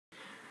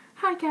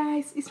Hi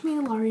guys, it's me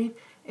Lauren.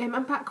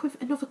 I'm back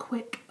with another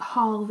quick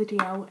haul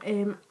video.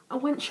 I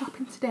went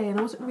shopping today and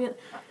I wasn't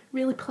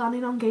really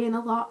planning on getting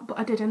a lot, but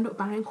I did end up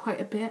buying quite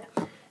a bit.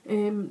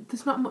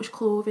 There's not much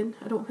clothing.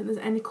 I don't think there's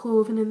any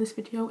clothing in this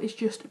video. It's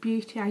just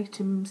beauty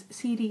items,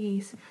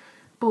 CDs,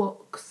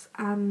 books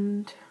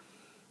and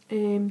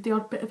the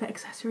odd bit of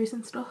accessories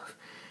and stuff.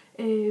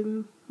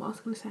 What was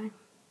I going to say?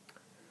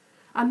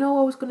 I know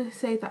I was going to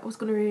say that I was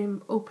going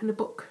to open a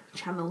book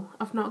channel.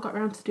 I've not got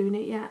around to doing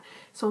it yet.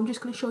 So I'm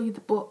just going to show you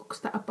the books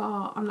that I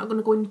bought. I'm not going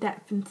to go in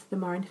depth into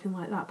them or anything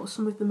like that, but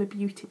some of them are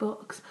beauty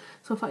books.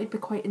 So I thought you'd be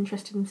quite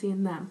interested in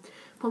seeing them.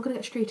 But I'm going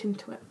to get straight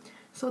into it.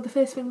 So the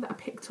first thing that I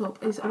picked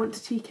up is I went to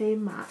TK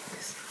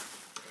Maxx.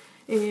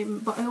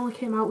 But I only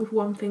came out with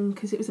one thing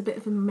because it was a bit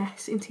of a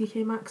mess in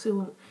TK Maxx,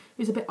 so it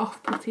was a bit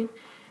off-putting.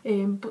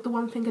 But the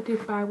one thing I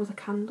did buy was a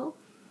candle.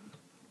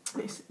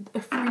 It's a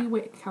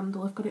 3-wick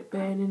candle. I've got it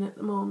burning at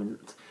the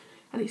moment,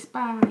 and it's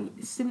by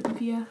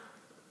Cynthia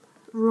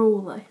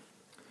Rowley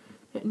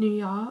at New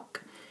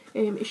York.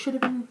 It should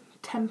have been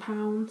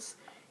 £10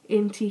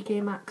 in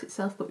TK Maxx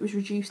itself, but it was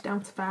reduced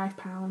down to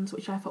 £5,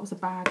 which I thought was a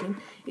bargain.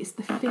 It's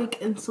the Fig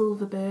and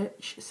Silver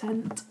Birch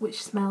scent,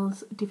 which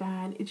smells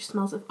divine. It just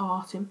smells of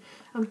autumn.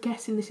 I'm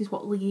guessing this is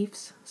what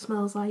Leaves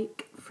smells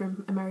like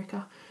from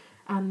America.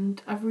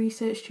 And I've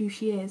researched who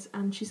she is,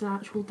 and she's an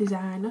actual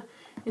designer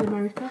in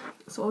America,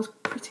 so I was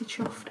pretty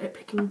chuffed at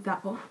picking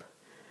that up.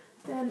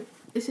 Then,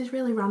 this is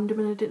really random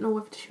and I didn't know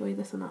whether to show you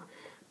this or not,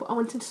 but I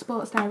went into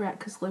Sports Direct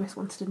because Lewis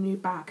wanted a new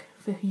bag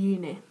for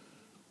uni,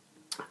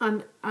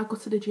 and I go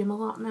to the gym a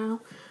lot now.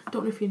 I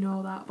don't know if you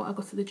know that, but I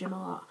go to the gym a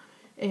lot,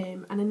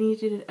 and I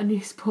needed a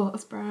new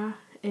sports bra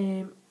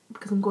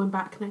because I'm going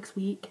back next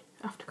week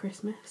after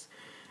Christmas,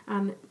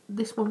 and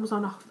this one was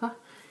on offer.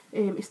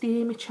 It's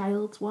the Amy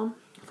Childs one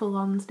for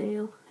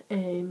Lonsdale.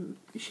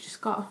 She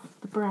just got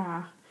the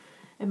bra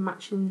and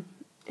matching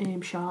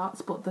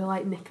shorts, but they're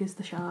like knickers,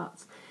 the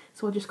shorts.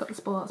 So I just got the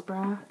sports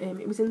bra.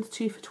 It was in the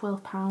 2 for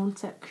 £12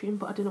 section,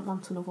 but I didn't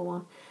want another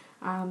one.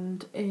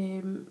 And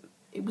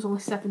it was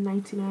only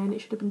 £7.99. It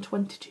should have been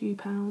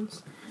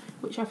 £22,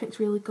 which I think is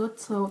really good.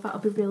 So that'll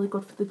be really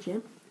good for the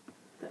gym.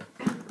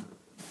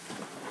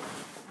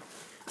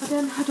 I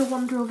then had a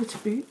wander over to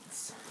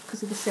Boots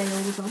because of the sale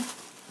was on,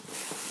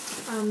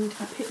 and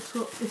I picked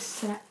up this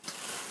set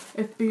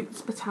of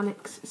Boots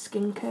Botanics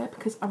skincare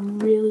because I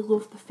really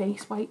love the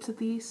face wipes of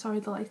these. Sorry,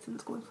 the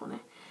lighting's going funny.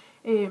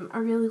 I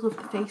really love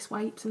the face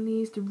wipes in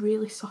these. They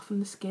really soften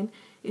the skin.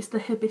 It's the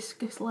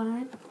hibiscus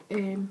line.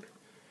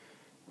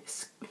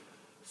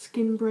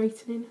 Skin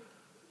brightening.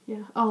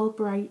 Yeah, all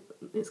bright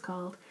it's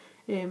called.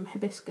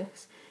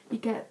 Hibiscus. You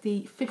get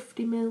the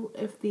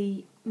 50ml of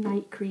the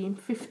night cream,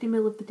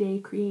 50ml of the day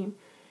cream,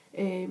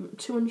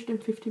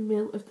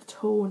 250ml of the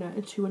toner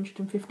and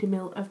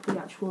 250ml of the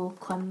actual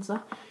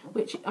cleanser,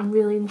 which I'm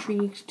really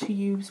intrigued to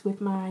use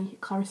with my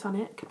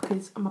Clarisonic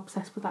because I'm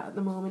obsessed with that at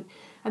the moment.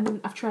 And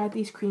then I've tried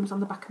these creams on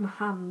the back of my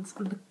hands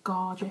and they're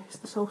gorgeous,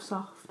 they're so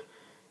soft.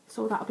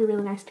 So that'll be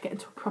really nice to get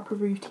into a proper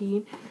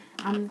routine.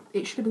 And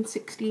it should have been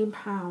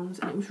 £16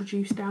 and it was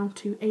reduced down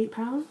to £8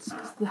 because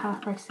of the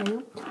half price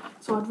sale.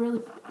 So I'd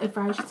really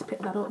advise you to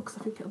pick that up because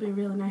I think it'll be a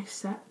really nice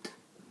set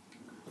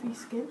for your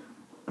skin.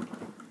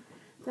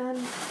 Then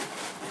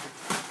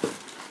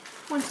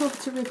went over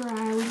to River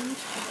Island.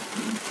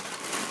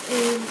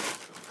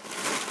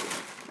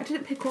 I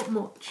didn't pick up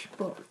much,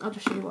 but I'll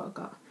just show you what I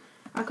got.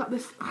 I got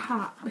this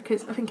hat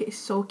because I think it is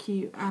so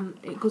cute and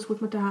it goes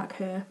with my dark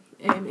hair.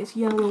 It's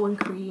yellow and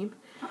cream,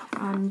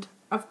 and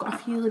I've got a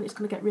feeling it's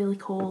going to get really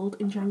cold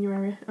in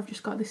January. I've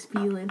just got this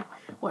feeling.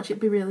 Watch it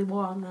be really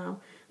warm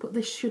now. But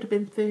this should have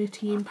been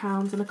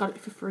 £13 and I got it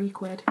for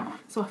 £3.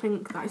 So I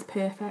think that is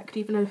perfect,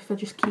 even if I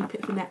just keep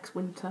it for next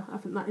winter. I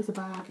think that is a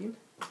bargain.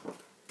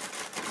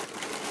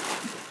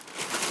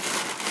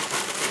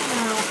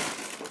 Now,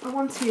 I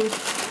wanted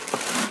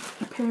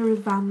a pair of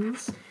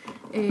Vans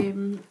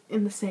in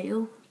the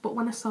sale, but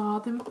when I saw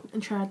them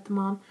and tried them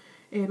on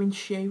in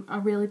shoe, I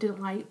really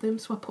didn't like them,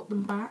 so I put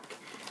them back.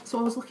 So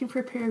I was looking for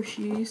a pair of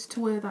shoes to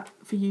wear that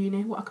for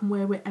uni, what I can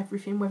wear with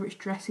everything, whether it's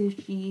dresses,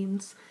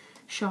 jeans,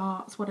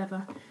 shorts,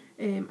 whatever.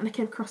 And I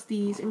came across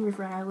these in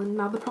River Island.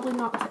 Now, they're probably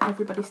not to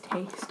everybody's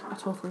taste, I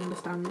totally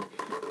understand,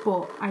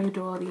 but I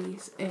adore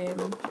these. They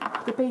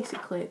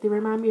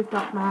remind me of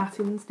Doc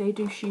Martens. They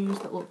do shoes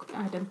that look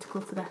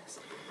identical to this.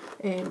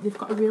 They've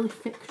got a really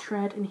thick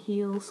tread and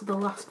heels, so they'll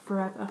last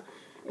forever.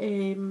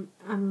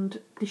 And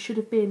they should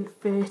have been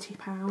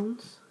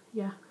 £30.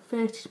 Yeah,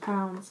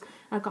 £30.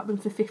 I got them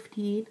for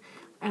 £15,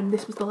 and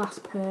this was the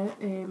last pair.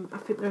 I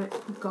think they're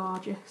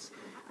gorgeous,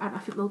 and I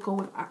think they'll go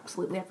with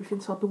absolutely everything,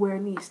 so I'll be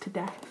wearing these to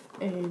death.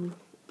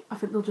 I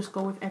think they'll just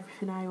go with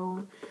everything I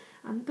own,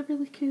 and they're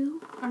really cool.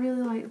 I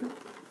really like them,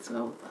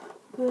 so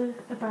they're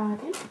a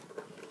bargain.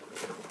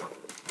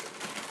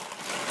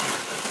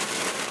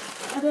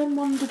 I then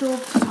wandered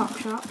over to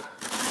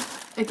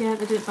Topshop. Again,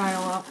 I didn't buy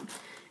a lot.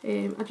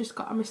 I just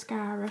got a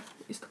mascara.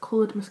 It's the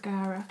coloured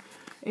mascara.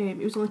 It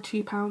was only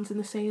 £2 in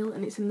the sale,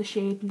 and it's in the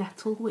shade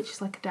Nettle, which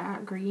is like a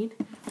dark green.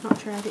 I've not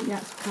tried it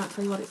yet, so I can't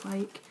tell you what it's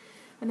like.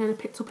 And then I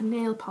picked up a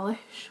nail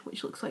polish,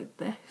 which looks like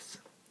this.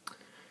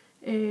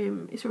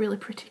 It's a really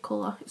pretty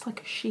colour. It's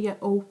like a sheer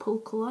opal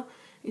colour.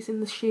 It's in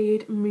the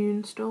shade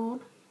Moonstone.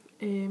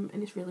 And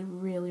it's really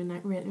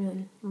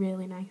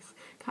nice.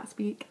 Can't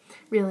speak.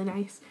 Really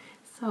nice.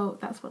 So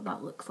that's what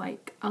that looks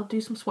like. I'll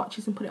do some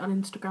swatches and put it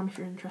on Instagram if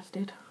you're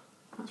interested.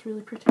 That's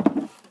really pretty.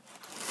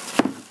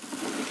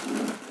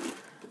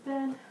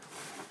 Then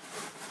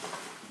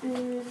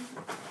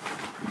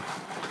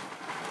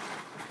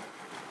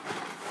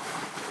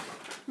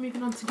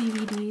moving on to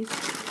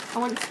DVDs. I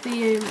went to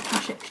the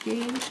Cash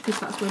Exchange because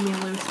that's where me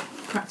and Lewis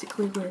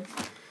practically live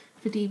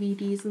for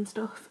DVDs and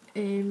stuff.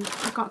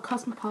 I got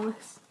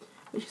Cosmopolis,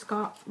 which has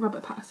got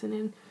Robert Pattinson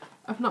in.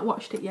 I've not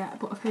watched it yet,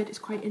 but I've heard it's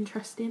quite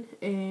interesting.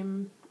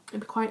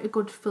 It'd be quite a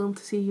good film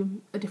to see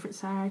a different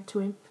side to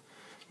him.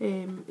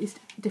 His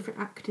different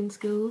acting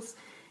skills.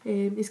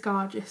 He's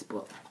gorgeous,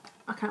 but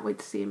I can't wait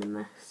to see him in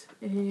this.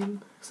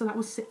 So that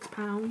was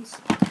 £6.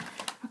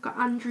 I've got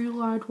Andrew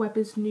Lloyd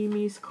Webber's new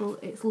musical,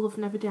 It's Love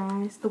Never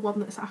Dies, the one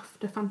that's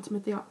after Phantom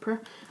of the Opera.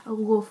 I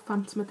love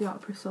Phantom of the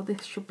Opera, so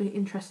this should be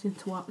interesting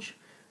to watch.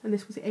 And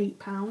this was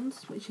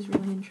 £8, which is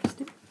really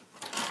interesting.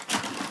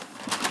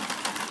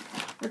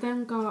 I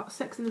then got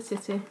Sex and the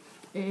City,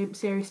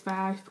 Series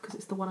 5, because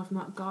it's the one I've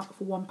not got,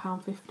 for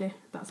 £1.50.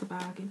 That's a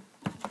bargain.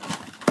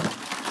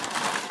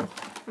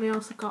 And I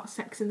also got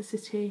Sex and the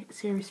City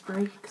Series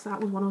 3, because that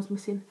was one I was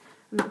missing,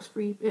 and that was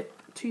free at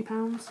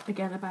 £2.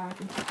 Again, a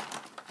bargain.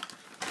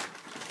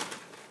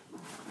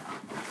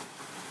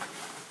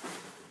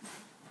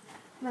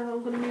 Now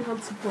I'm going to move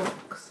on to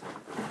books.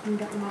 I can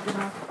get them out of the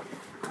bag.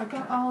 I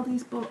got all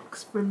these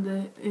books from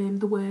the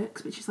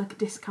Works, which is like a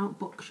discount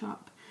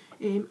bookshop.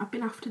 I've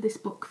been after this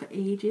book for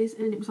ages,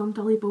 and it was on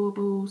Dolly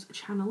Bobo's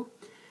channel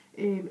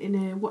in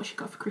a What She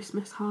Got for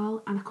Christmas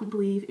haul, and I couldn't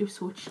believe it was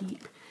so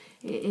cheap.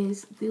 It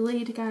is the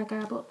Lady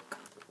Gaga book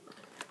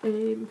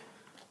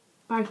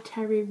by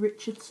Terry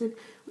Richardson,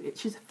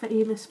 which is a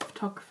famous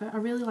photographer. I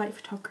really like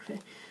photography,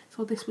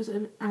 so this was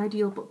an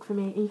ideal book for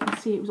me, and you can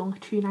see it was only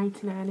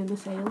 £2.99 in the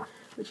sale,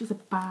 which is a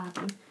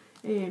bargain.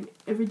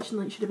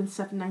 Originally it should have been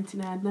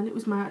 £7.99, then it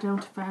was marked down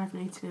to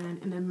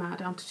 £5.99, and then marked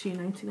down to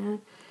 £2.99.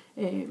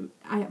 I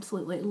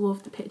absolutely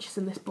love the pictures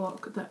in this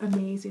book. They're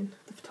amazing.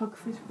 The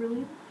photography is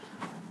brilliant.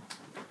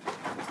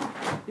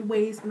 It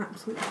weighs an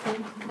absolute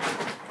ton.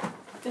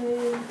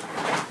 I'm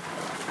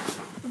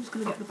just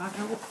going to get the bag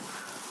out.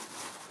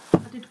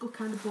 I did go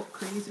kind of book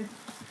crazy.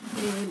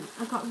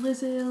 I got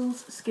Liz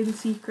Earle's Skin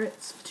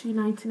Secrets for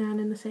 £2.99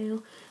 in the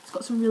sale. It's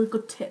got some really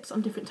good tips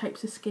on different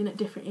types of skin at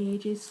different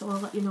ages, so I'll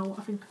let you know what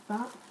I think of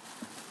that.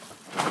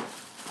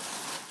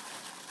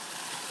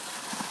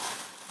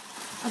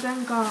 I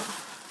then got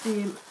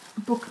a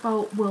book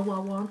about World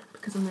War One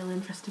because I'm really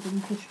interested in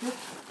history.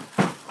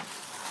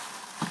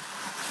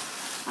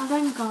 I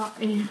then got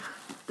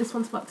this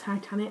one's about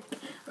Titanic.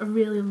 I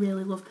really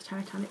love the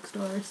Titanic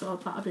story, so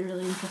that'll be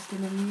really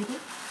interesting in reading.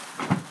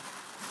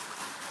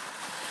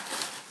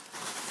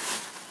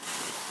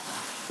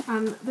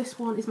 And this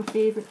one is my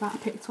favourite that I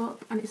picked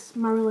up, and it's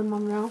Marilyn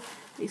Monroe.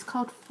 It's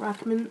called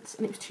Fragments,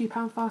 and it was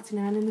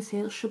 £2.49 in the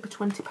sale. It should be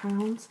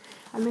 £20.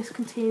 And this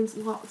contains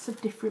lots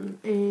of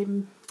different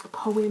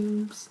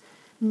poems,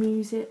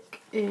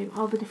 music,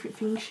 all the different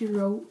things she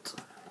wrote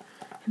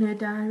in her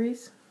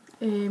diaries.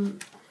 Some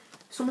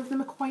of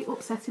them are quite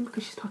upsetting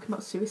because she's talking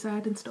about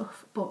suicide and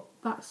stuff, but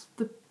that's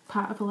the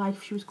part of her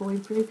life she was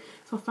going through.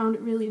 So I found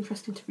it really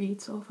interesting to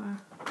read so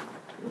far.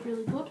 It was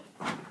really good.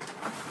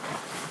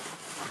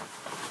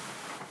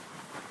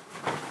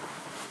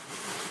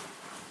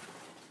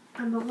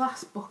 And the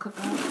last book I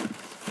got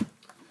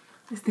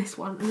is this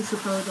one, and this will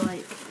probably be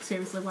like,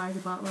 seriously, why have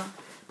you bought that?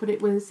 But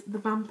it was the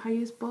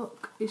Vampires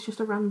book. It's just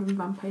a random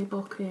vampire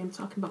book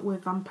talking about where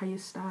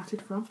vampires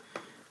started from,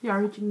 the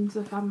origins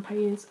of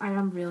vampires. I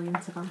am really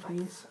into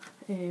vampires.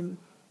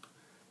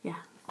 Yeah,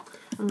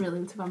 I'm really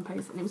into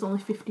vampires, and it was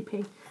only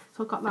 50p,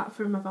 so I got that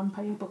from my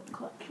vampire book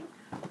collection.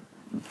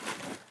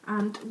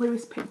 And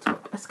Lewis picked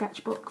up a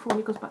sketchbook for when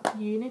he goes back to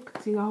uni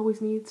because he always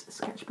needs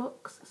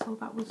sketchbooks, so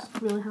that was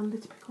really handy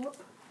to pick up.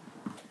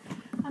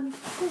 And I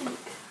think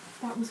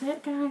that was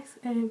it, guys.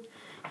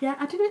 Yeah,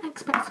 I didn't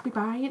expect to be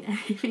buying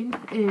anything.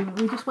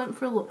 We just went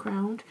for a look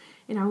round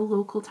in our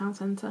local town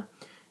centre.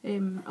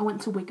 I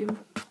went to Wigan,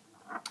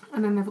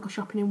 and I never go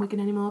shopping in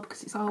Wigan anymore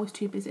because it's always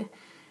too busy.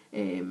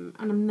 And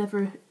I'm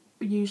never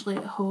usually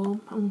at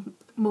home.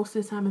 Most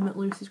of the time I'm at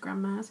Lewis's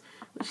grandma's,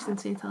 which is in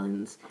St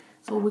Helens.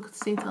 So we go to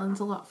St Helens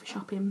a lot for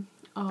shopping,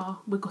 or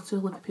we go to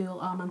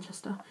Liverpool or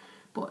Manchester.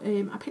 But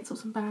I picked up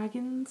some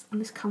bargains, and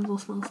this candle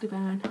smells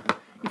divine.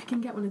 If you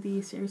can get one of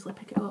these, seriously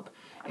pick it up.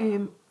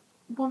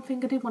 One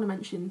thing I did want to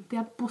mention, they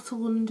had Butter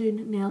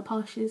London nail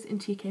polishes in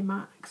TK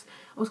Maxx.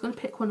 I was going to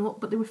pick one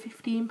up, but they were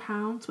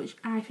 £15, which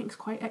I think is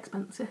quite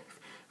expensive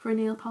for a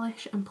nail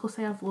polish, and plus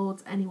I have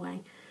loads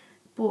anyway.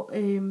 But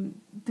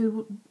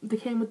they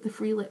came with the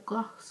free lip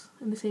gloss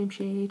in the same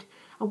shade.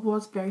 I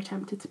was very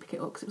tempted to pick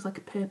it up because it was like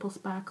a purple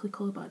sparkly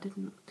colour, but I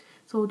didn't.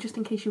 So just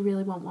in case you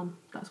really want one,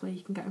 that's where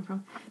you can get them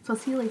from. So I'll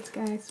see you later,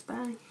 guys.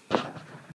 Bye.